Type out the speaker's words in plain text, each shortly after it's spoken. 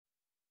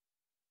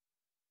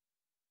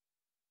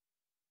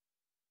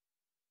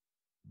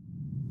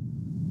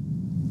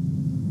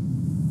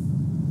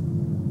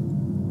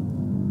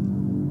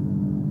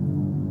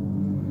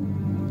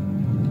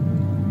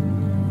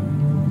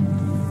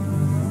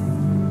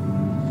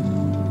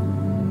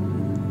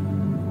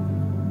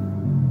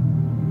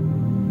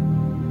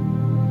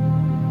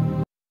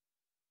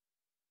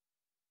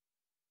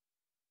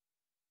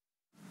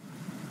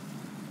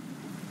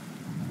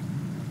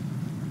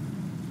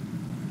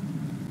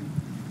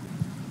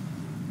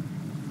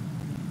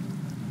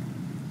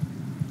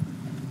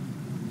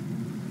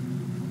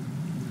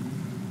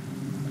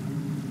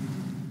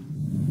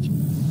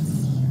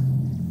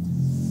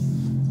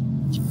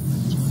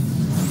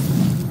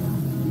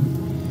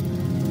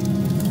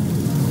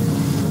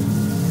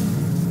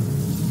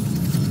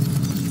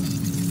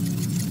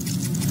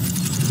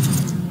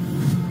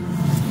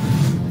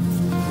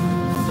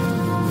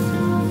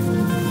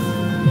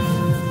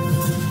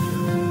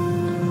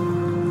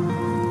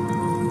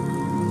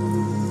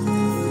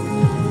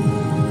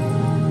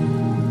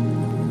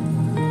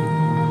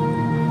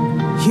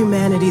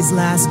Humanity's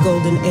last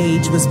golden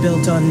age was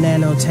built on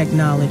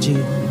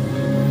nanotechnology.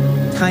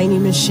 Tiny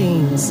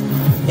machines,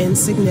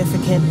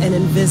 insignificant and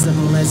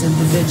invisible as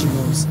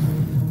individuals,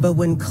 but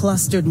when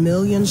clustered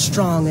millions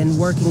strong and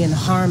working in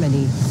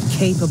harmony,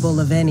 capable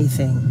of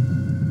anything.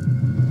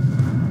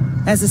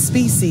 As a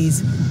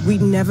species,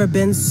 we'd never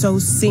been so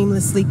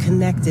seamlessly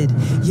connected,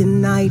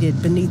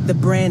 united beneath the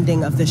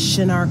branding of the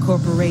Shinar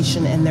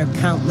Corporation and their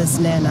countless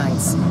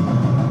nanites.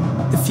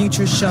 The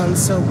future shone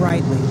so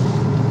brightly,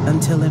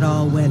 until it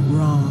all went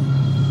wrong.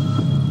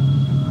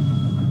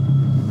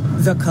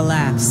 The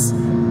collapse.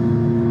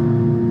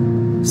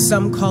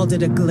 Some called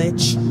it a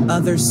glitch,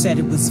 others said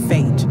it was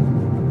fate.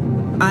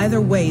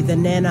 Either way, the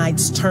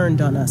nanites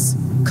turned on us,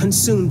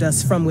 consumed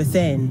us from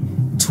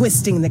within,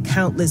 twisting the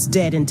countless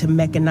dead into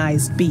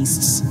mechanized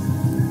beasts.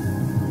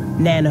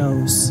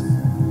 Nanos.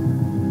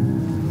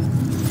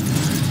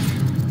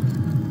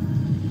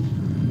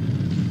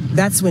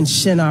 That's when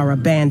Shinar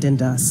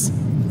abandoned us,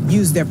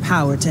 used their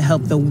power to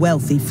help the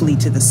wealthy flee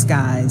to the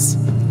skies,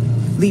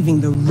 leaving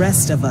the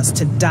rest of us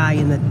to die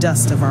in the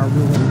dust of our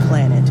ruined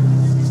planet.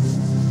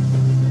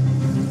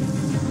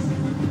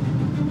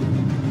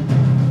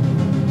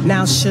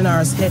 Now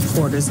Shinar's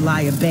headquarters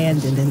lie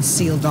abandoned and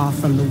sealed off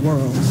from the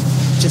world,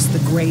 just the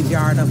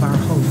graveyard of our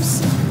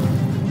hopes.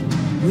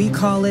 We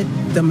call it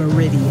the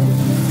Meridian,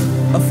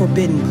 a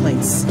forbidden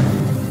place.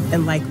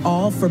 And like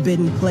all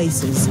forbidden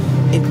places,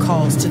 it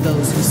calls to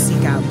those who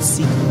seek out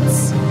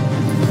secrets.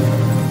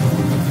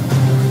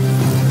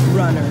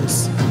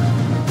 Runners,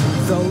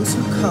 those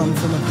who come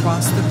from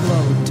across the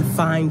globe to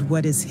find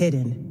what is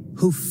hidden,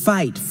 who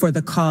fight for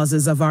the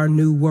causes of our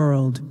new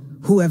world,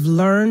 who have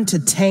learned to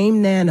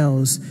tame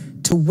nanos,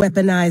 to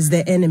weaponize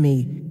the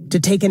enemy, to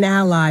take an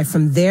ally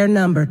from their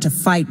number to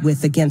fight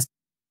with against.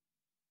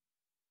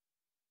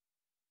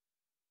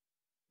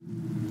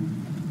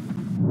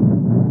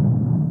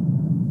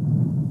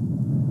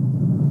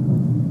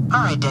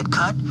 All right, Dead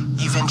Cut,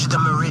 you've entered the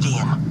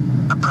Meridian.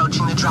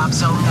 Approaching the drop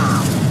zone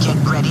now. Get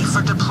ready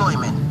for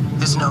deployment.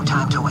 There's no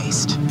time to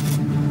waste.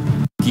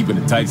 Keeping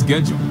a tight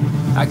schedule.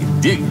 I can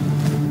dig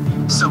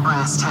it. So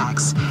brass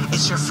tacks,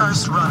 it's your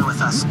first run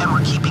with us, and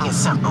we're keeping it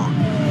simple.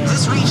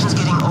 This region's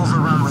getting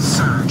overrun with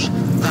surge.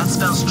 That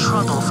spells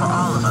trouble for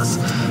all of us,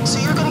 so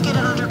you're gonna get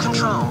it under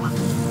control.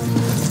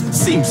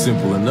 Seems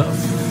simple enough.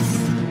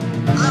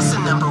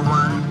 Lesson number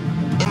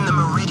 1. In the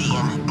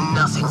Meridian,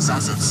 nothing's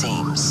as it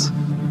seems.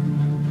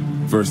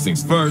 First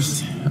things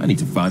first, I need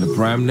to find a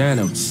prime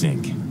nano to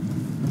sink.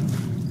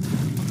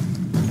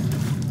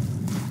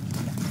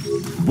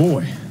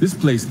 Boy, this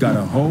place got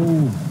a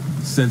whole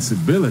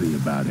sensibility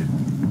about it.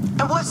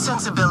 And what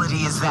sensibility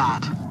is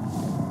that?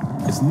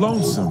 It's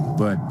lonesome,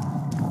 but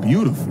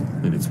beautiful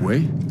in its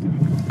way.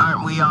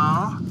 Aren't we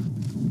all?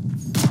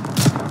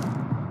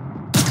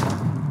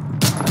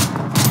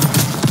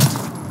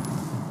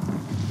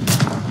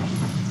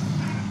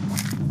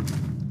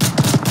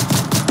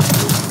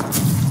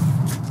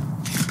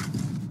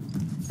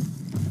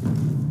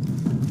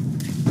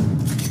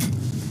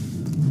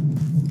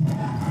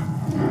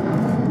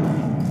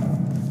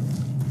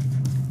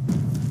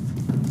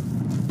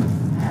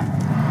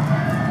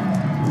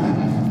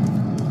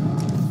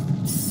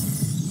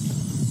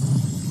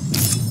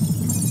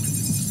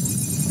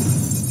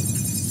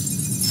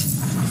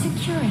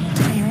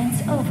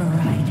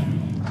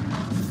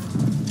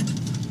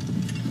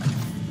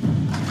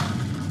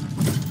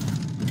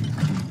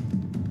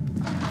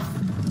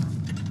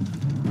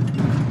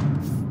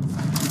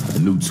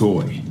 New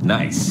toy.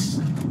 Nice.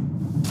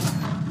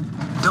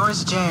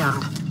 Door's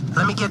jammed.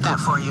 Let me get that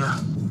for you.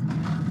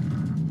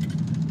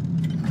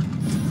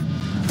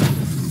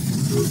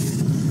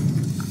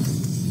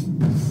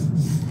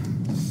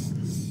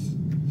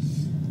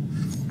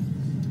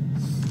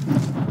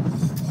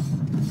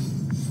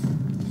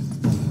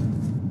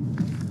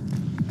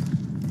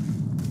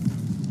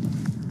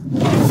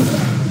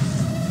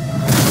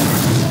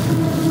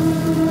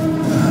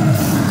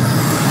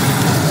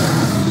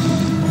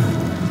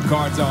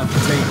 Cards on the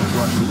table,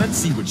 brother. Let's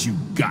see what you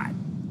got.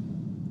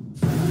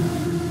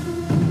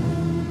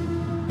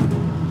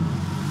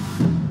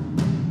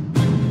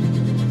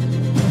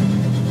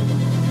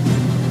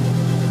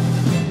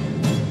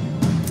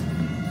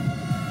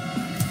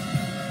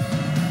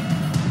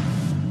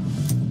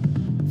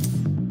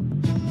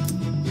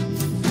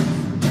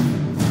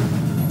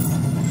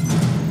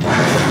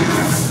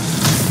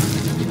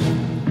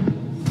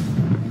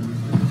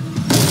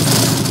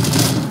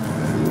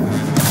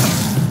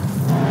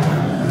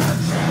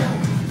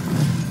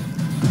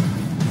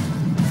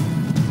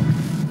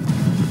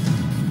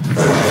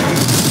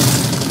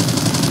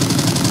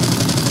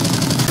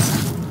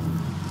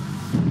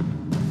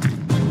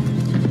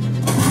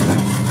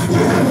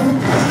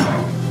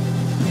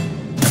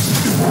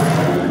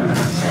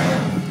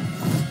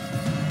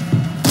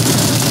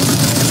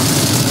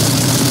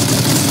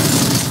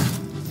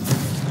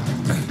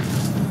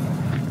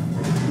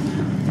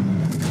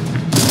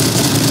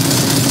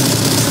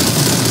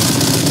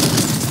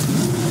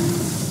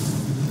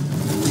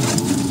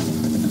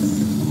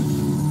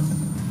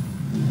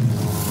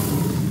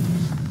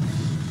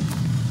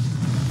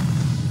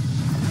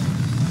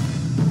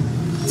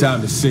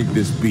 Time to sink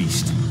this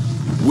beast.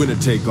 Winner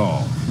take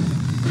all.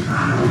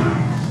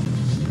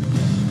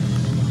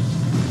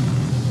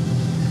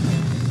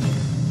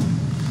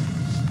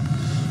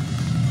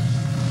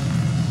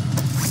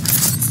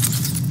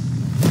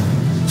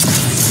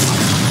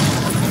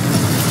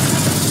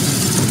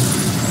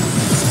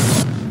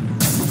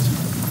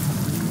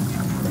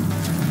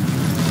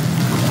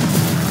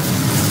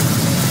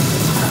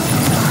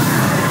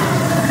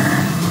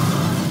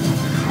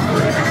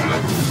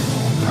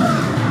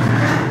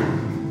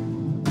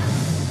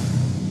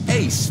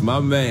 My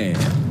man,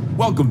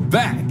 welcome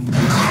back.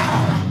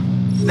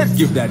 Let's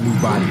give that new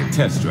body a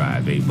test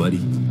drive, eh, buddy?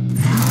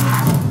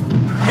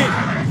 Hit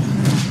him.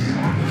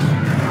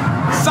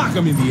 Sock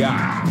him in the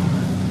eye.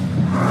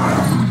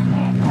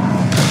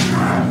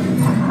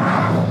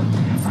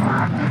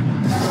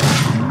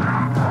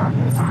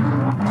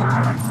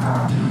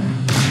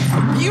 A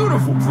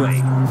beautiful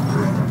play.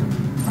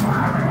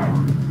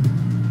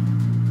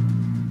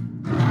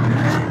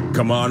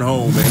 Come on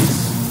home,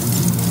 Ace.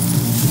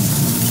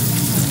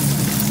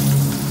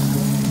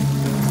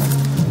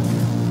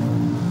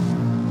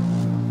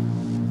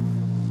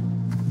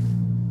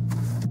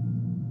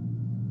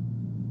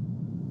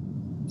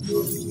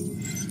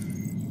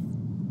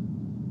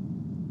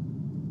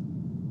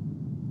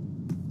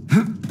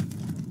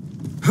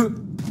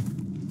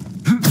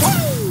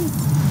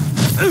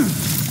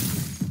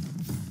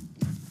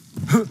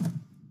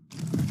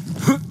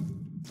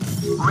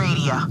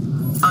 Radia.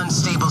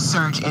 Unstable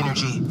surge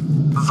energy.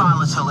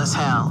 Volatile as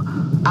hell.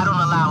 I don't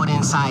allow it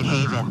inside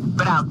Haven,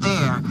 but out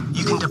there,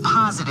 you can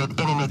deposit it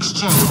in an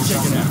exchange.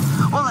 Check it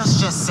out. Well, let's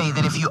just say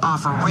that if you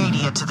offer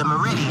Radia to the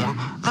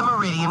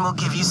Meridian will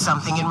give you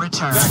something in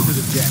return. Back to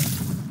the deck.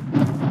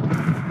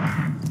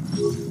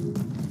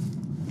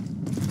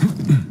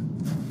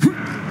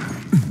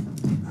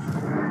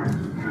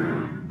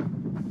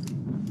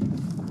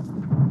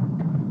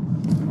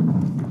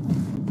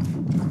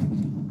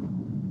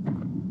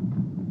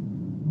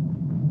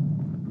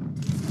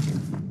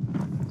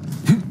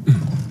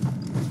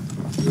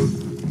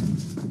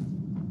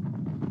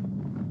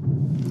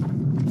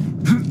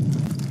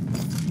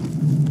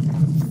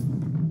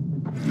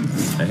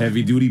 A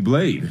heavy-duty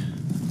blade.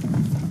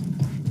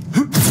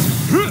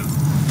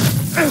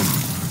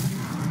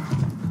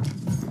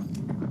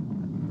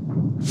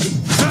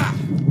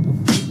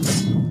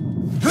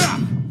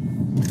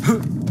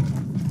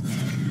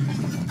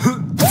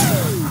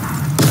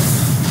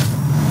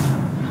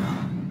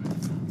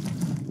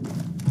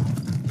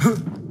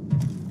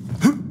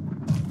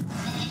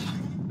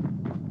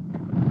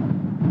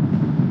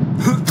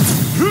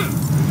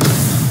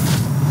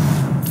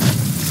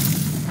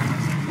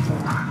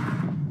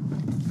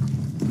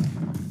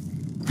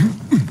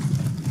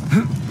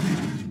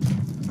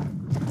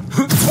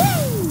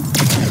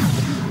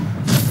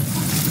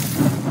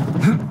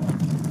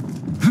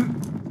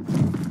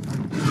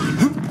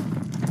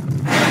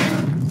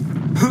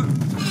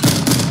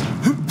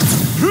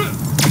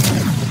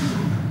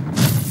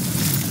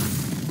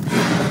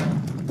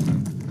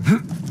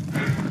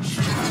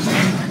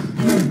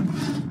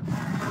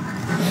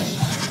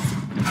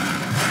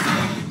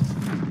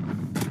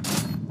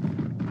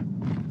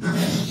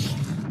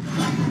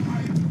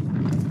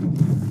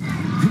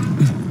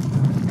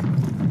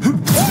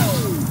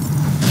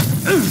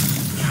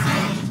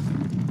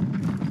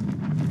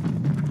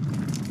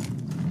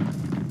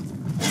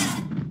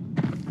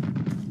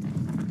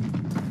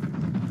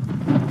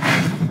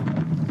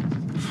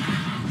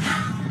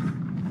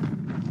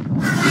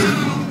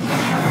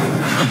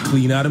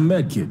 Clean out of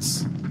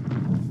medkits.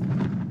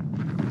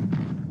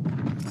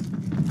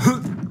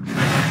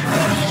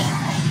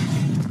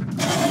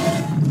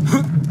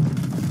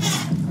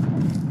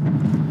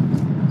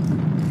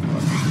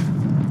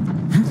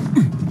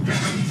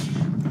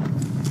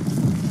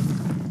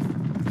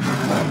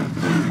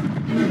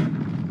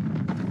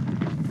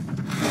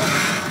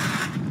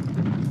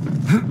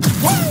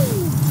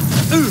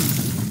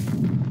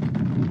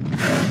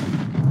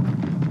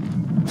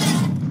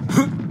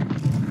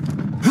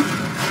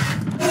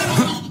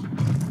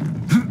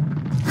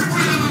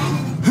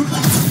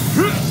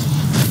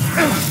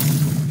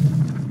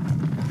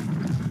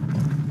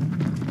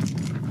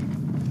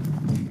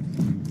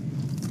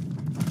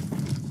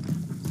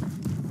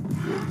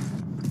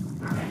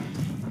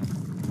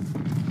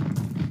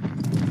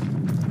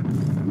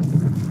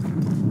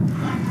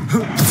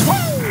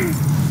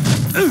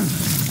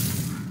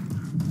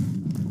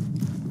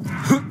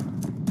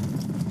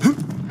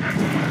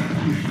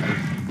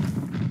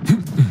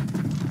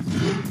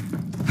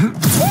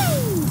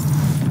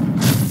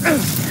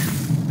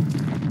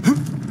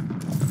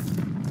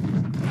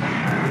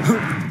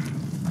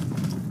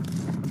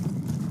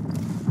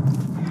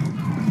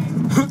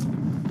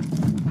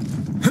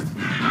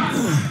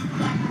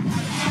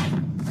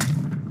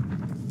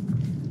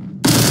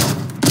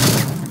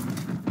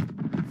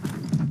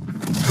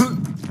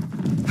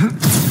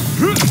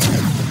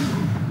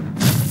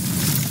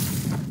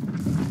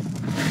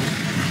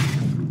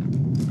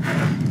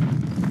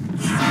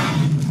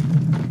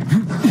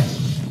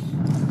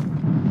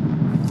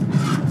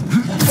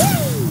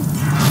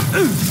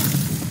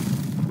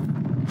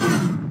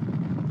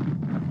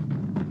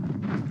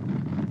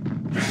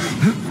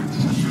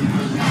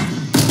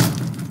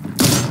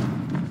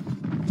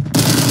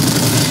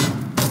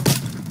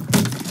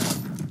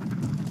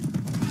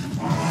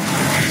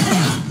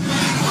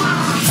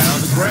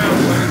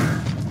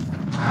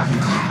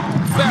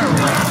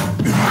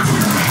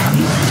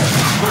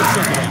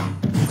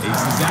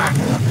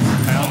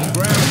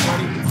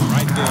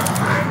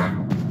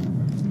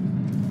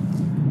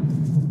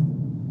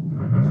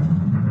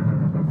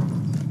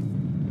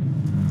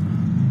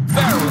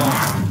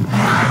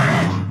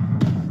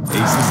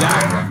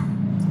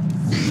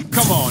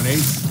 Come on,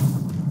 Ace.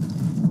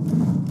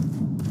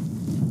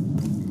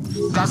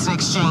 That's an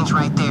exchange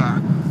right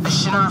there. A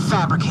Shinar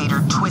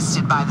fabricator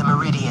twisted by the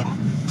Meridian.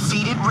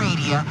 Feed it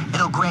Radia,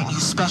 it'll grant you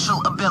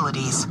special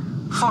abilities.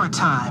 For a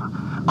time.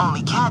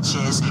 Only catch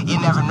is, you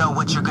never know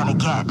what you're gonna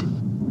get.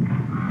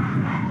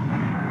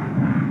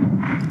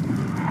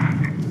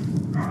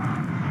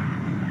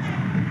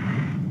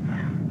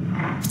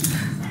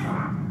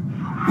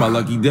 My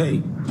lucky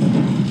day.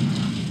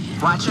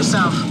 Watch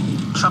yourself.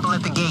 Trouble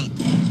at the gate.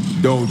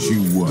 Don't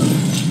you worry.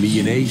 Me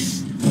and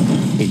Ace,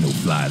 ain't no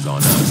flies on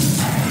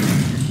us.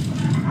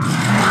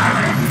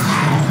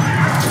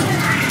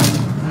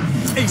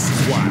 Ace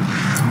is wild.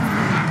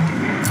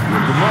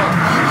 Rip him up.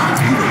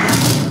 You know what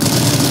to do.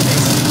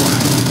 Ace is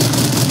wild.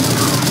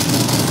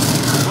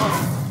 Rip him up.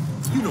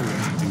 You know what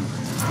to do.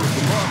 Rip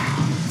him up.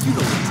 You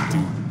know what to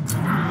do.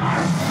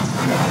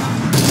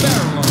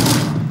 Barrel on.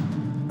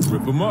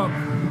 Rip him up.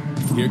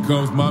 Here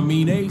comes my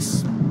mean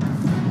Ace.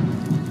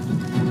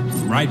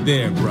 Right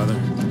there, brother.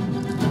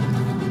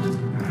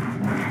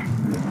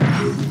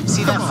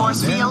 See that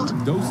force field?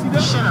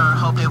 Shinar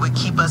hoped it would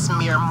keep us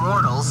mere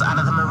mortals out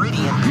of the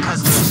Meridian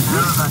because there's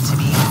Nova to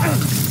be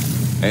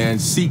had.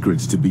 And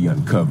secrets to be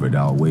uncovered,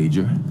 I'll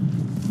wager.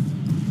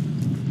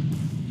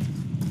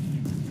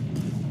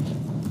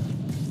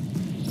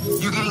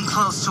 You're getting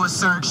close to a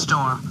surge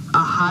storm, a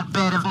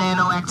hotbed of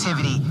nano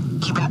activity.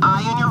 Keep an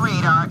eye on your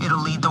radar,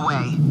 it'll lead the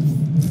way.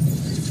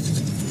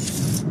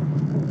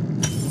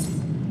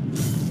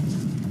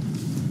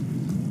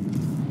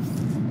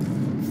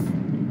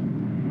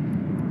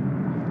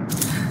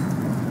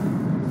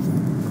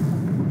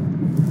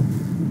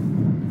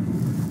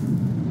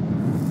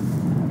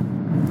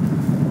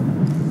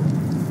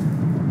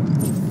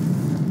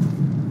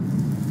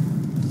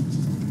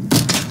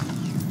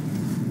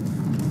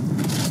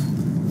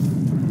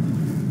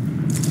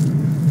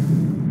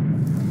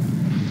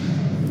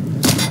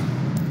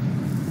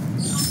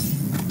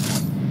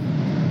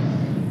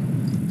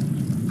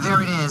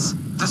 There it is,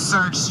 the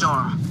surge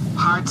storm.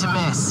 Hard to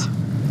miss.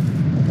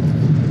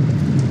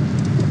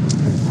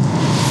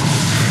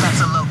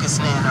 That's a Locust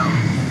Nano.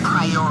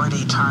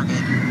 Priority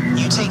target.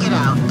 You take it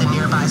out, the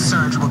nearby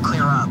surge will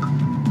clear up.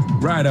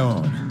 Right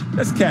on.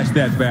 Let's catch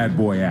that bad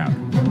boy out.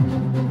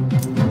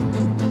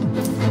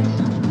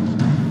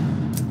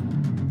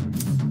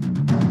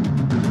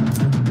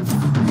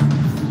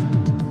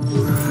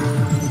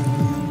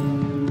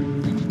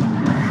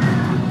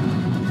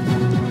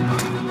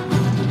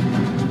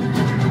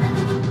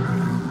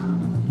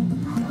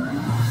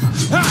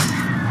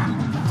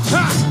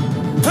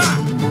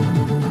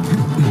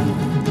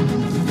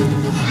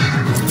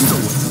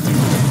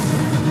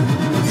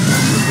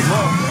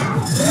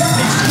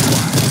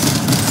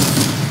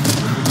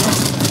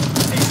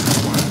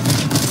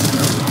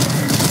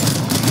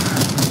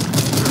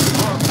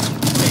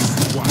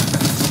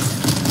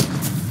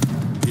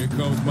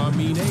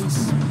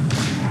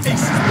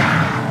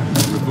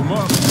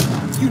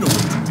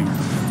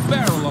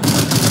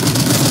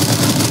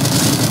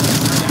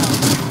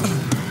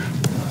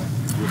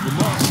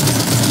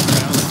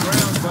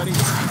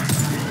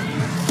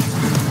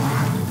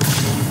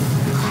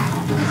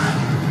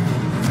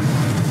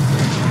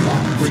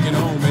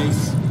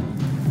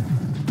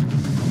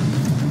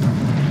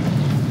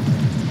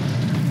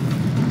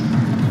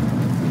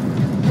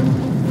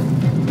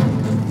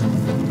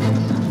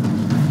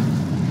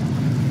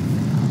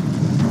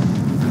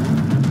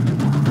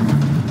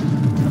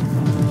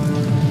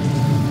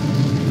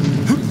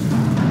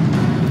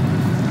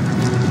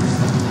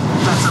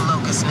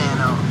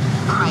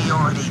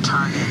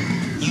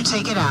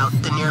 Take it out,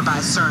 the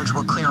nearby surge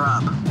will clear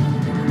up.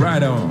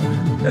 Right on.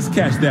 Let's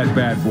catch that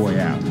bad boy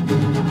out.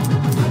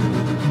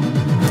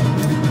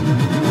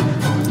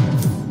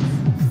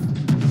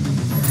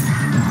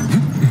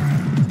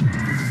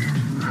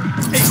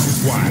 Ace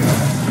is wild.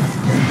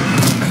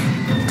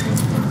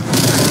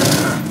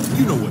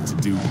 You know what to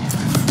do.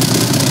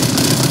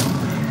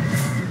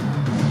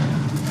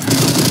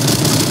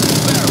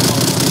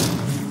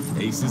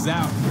 Ace is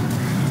out.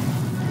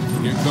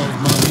 Here goes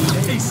my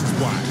lead. Ace is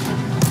wild.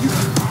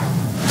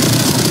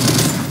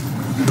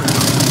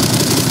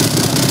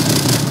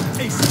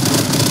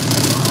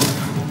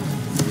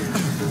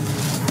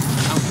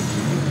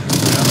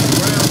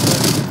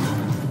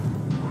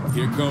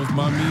 Here comes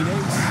my mean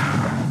Ace.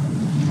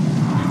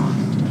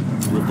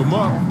 Rip him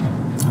up.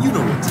 You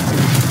know what to do.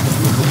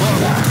 Rip him up.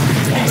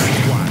 Ace is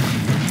wide.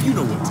 You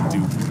know what to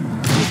do.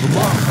 Rip him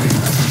up.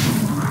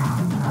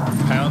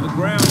 Pound the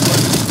ground,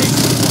 buddy.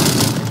 Ace is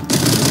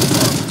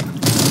wide.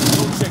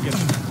 Go check it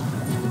out.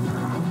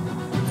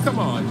 Come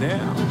on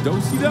now.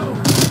 Do-si-do.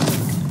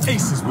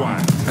 Ace is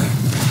wide.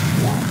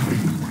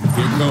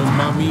 Here comes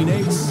my mean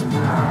Ace.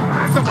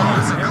 Come on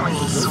now.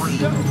 Clean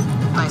sweep.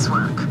 Nice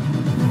work.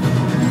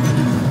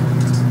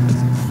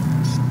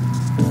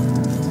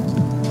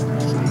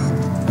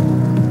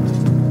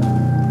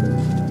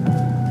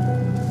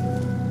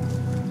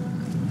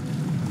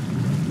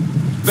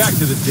 Back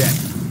to the deck.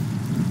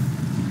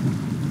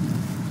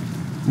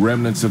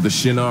 Remnants of the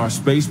Shinar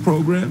space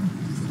program?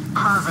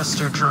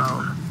 Harvester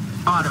drone.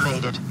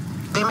 Automated.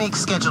 They make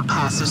scheduled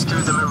passes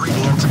through the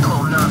Meridian to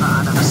pull Nerva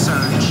out of the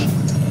surge.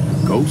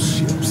 Ghost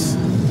ships.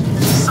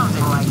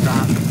 Something like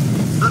that.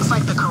 Looks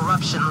like the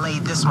corruption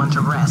laid this one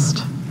to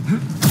rest.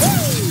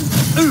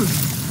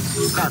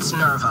 That's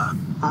Nerva.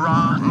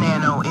 Raw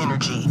nano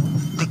energy.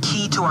 The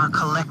key to our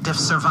collective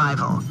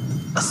survival.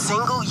 A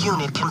single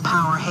unit can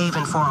power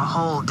Haven for a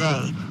whole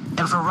day.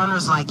 And for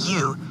runners like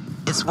you,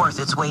 it's worth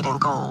its weight in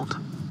gold.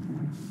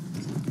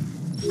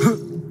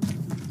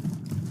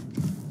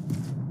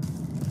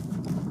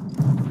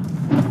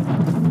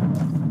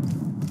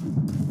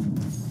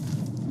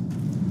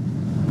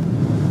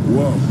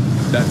 Whoa,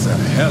 that's a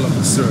hell of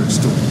a surge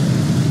storm.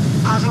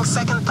 Having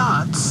second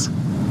thoughts?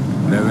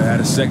 Never had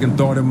a second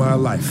thought in my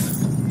life.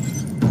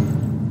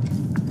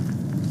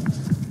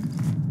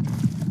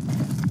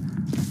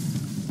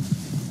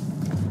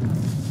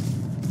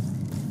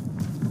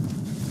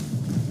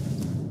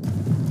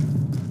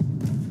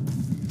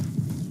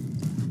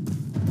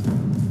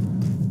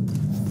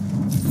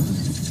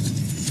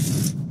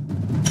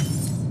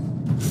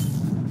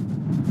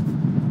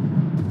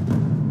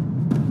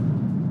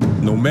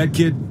 No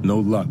medkit, no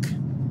luck.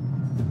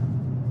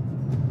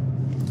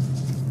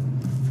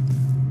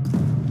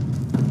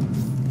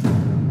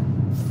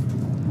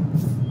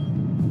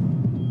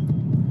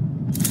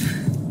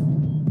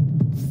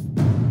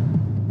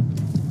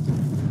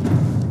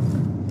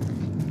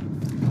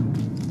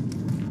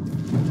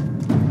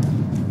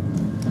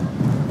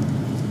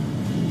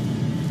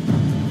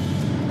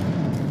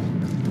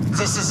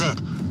 This is it.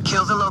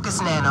 Kill the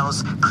Locust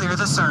Nanos, clear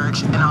the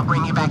surge, and I'll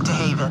bring you back to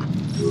Haven.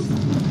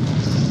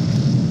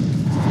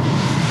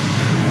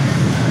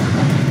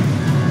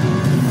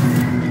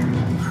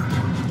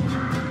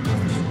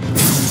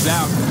 He's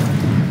out.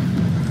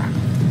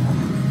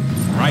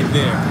 Right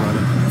there,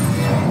 brother.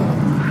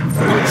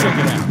 Go check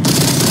it out.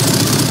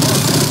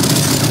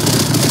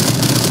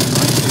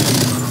 Right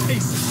there.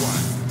 Ace is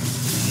wide.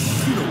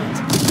 You know what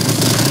to do.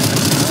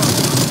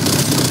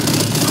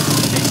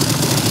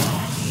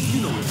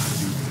 You know what to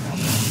do.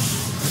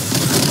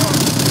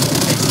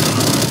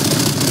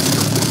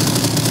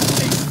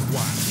 Ace is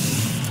wide.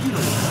 You know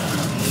what to do.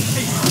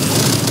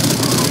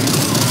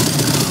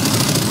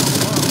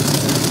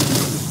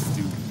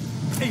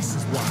 Ace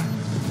is wide. Ace is wide.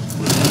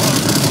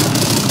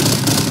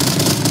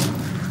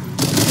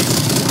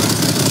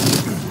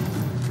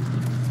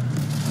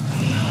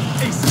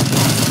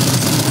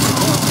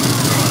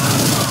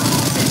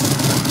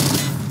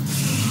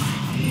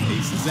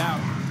 Ace is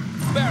out.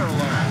 Barrel on.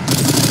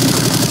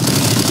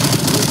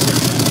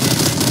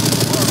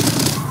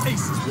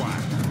 Ace is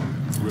wide.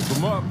 Rip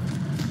him up.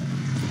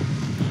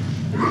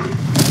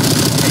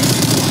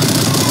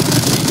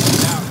 Ace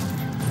is out.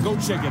 Go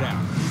check it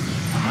out.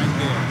 Right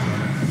there.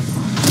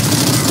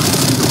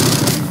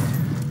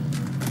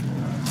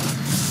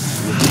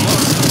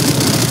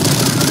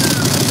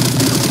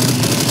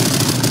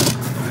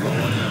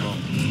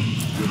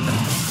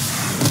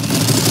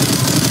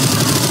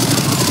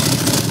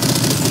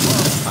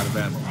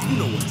 You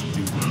know what to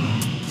do.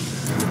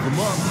 Whip him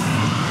up.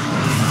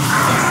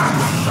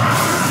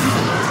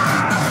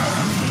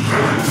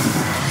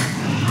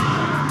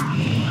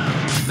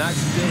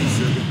 Nice day,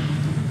 sugar.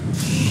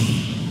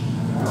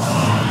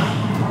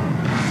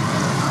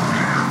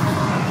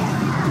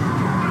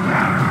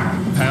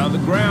 Pound the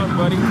ground,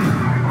 buddy.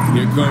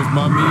 Here comes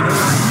my meter.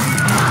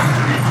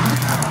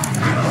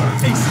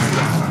 Ace is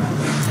down.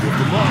 Whip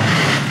him up.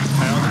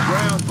 Pound the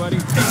ground, buddy.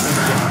 Ace is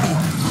down.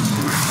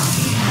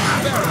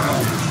 Barrel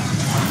up.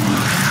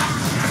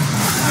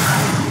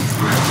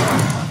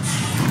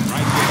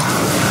 Right there.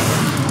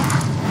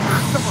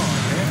 Come on,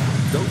 man.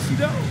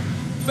 Do-si-do.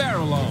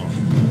 Barrel on.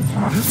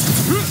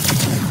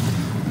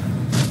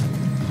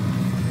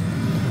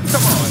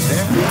 Come on,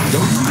 man.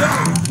 Do-si-do.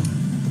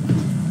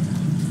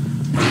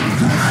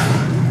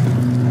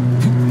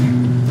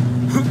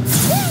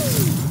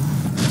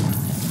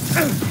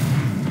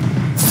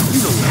 You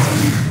know what to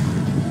do.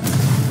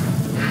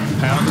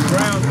 Pound the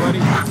ground,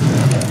 buddy.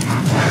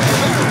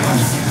 Barrel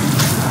on.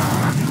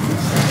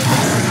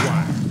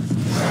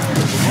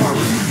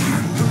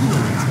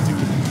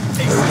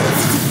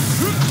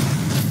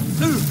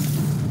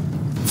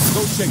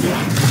 Go check it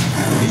out.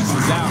 Ace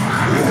is out.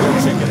 Go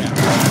check it out.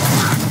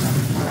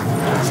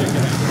 Go check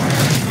it out. Ace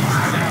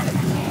is out.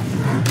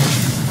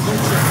 Go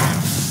check it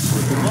out.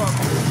 Rip him up.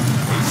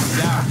 Ace is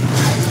out.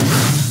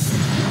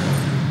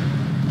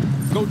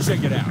 Go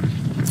check it out.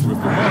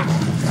 Rip him up.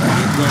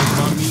 Here goes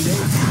my meat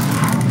ace.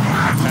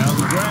 Pound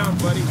the ground,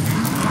 buddy.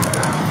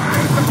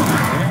 Come on,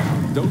 man.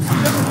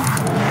 Do-si-do.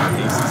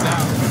 Ace is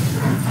out.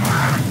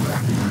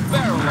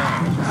 Barrel on.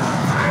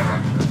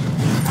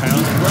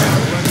 Pound the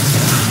ground, buddy.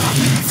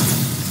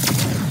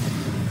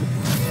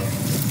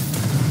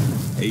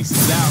 Ace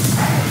is out.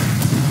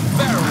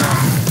 Barrel on.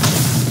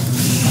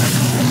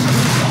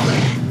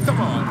 Come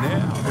on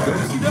now.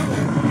 Do-si-do.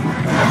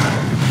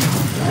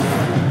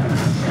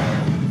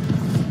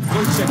 Go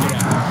check it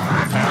out.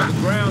 Pound the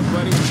ground,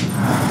 buddy.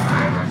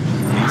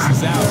 Ace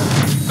is out.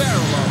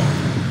 Barrel on.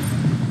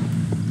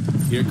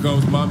 Here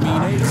comes my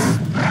mean ace.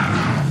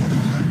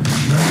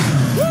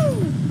 Woo!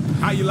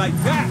 you like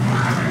that?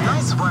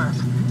 Nice work.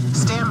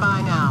 Stand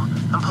by now.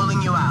 I'm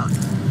pulling you out.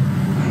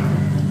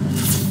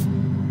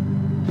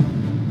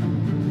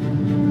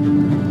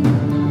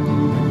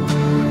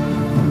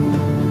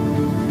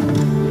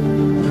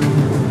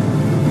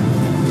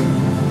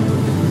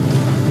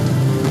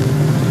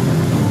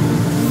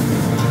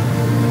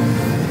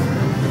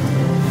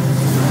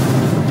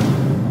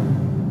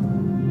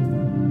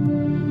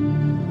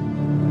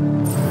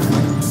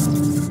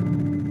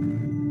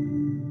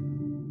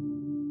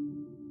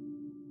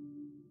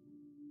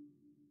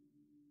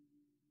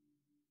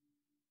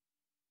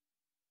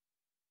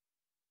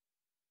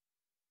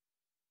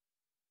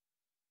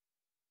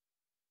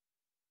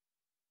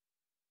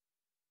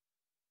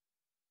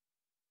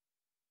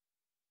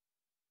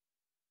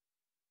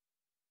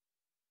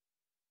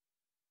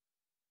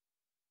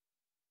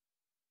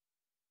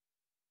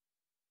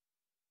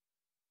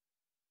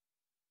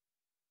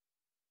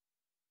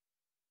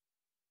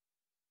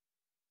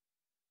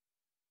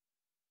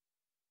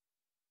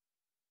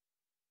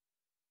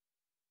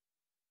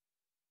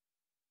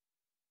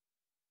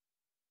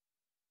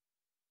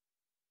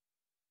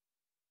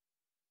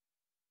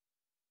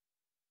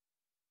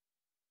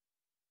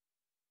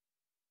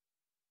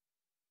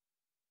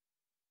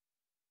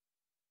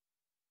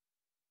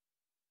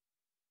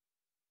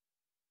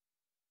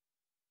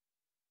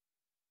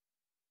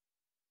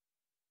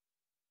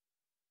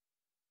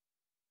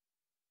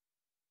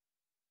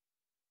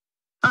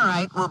 All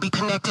right, we'll be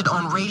connected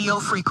on radio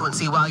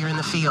frequency while you're in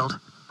the field.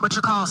 What's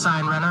your call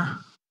sign, runner?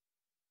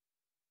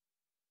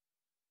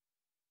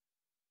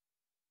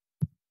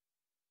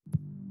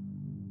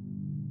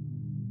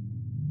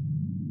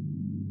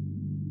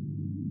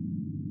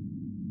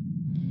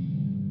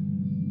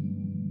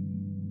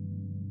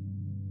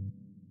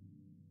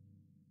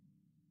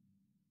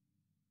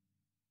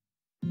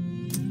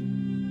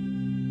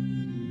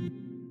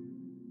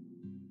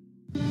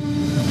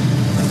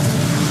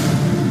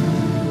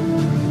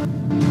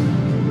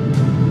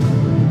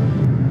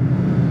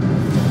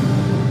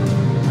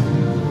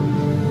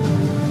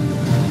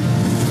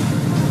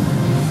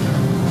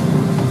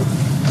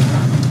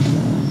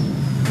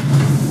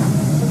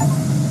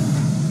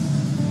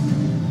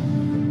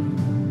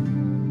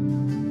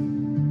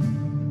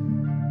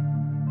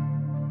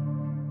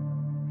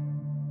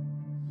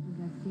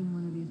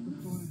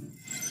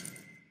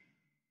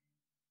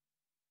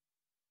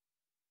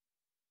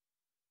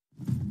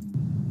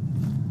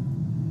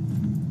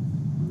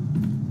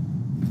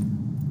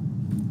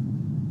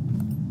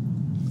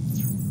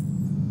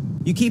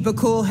 You keep a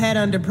cool head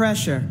under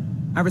pressure.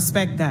 I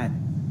respect that.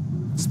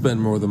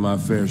 Spend more than my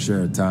fair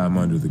share of time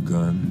under the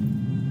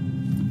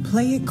gun.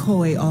 Play it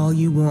coy all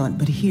you want,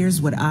 but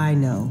here's what I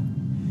know.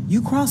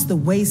 You cross the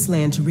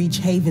wasteland to reach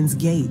Haven's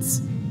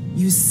gates.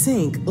 You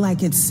sink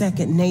like it's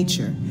second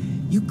nature.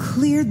 You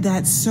cleared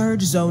that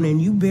surge zone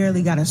and you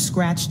barely got a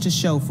scratch to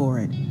show for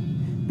it.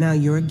 Now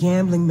you're a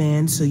gambling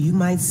man, so you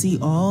might see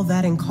all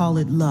that and call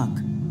it luck.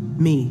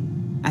 Me,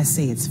 I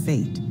say it's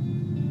fate.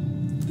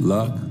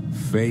 Luck,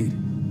 fate,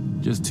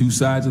 just two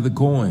sides of the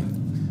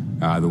coin.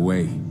 Either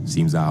way,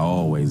 seems I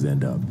always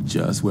end up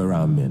just where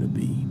I'm meant to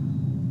be.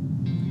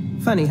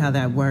 Funny how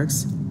that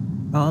works.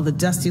 All the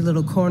dusty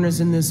little corners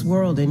in this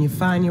world and you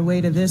find your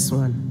way to this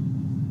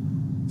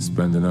one.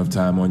 Spend enough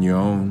time on your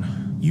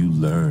own, you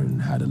learn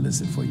how to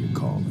listen for your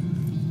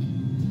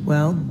calling.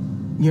 Well,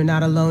 you're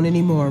not alone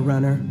anymore,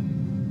 runner.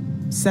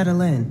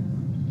 Settle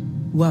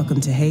in.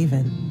 Welcome to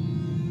Haven.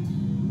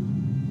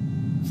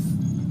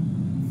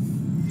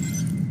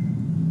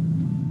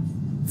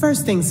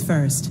 First things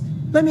first,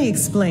 let me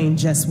explain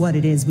just what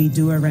it is we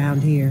do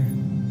around here.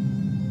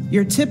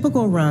 Your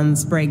typical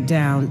runs break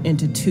down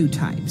into two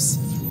types.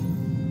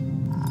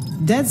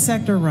 Dead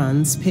sector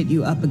runs pit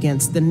you up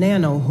against the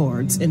nano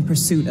hordes in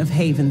pursuit of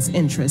Haven's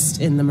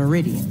interest in the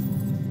Meridian.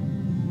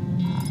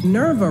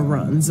 Nerva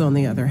runs, on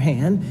the other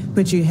hand,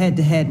 put you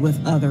head-to-head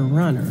with other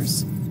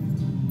runners.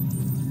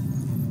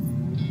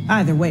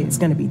 Either way, it's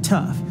going to be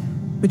tough,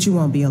 but you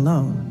won't be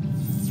alone.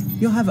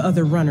 You'll have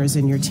other runners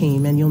in your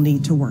team, and you'll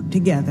need to work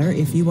together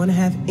if you want to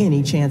have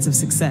any chance of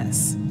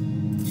success.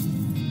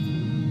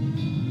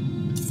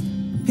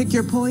 Pick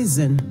your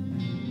poison.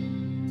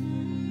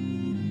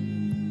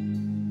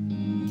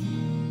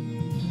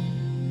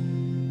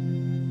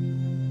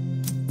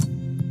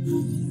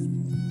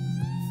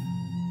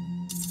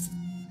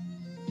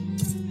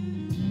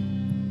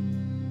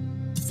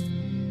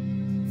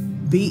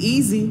 Be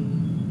easy.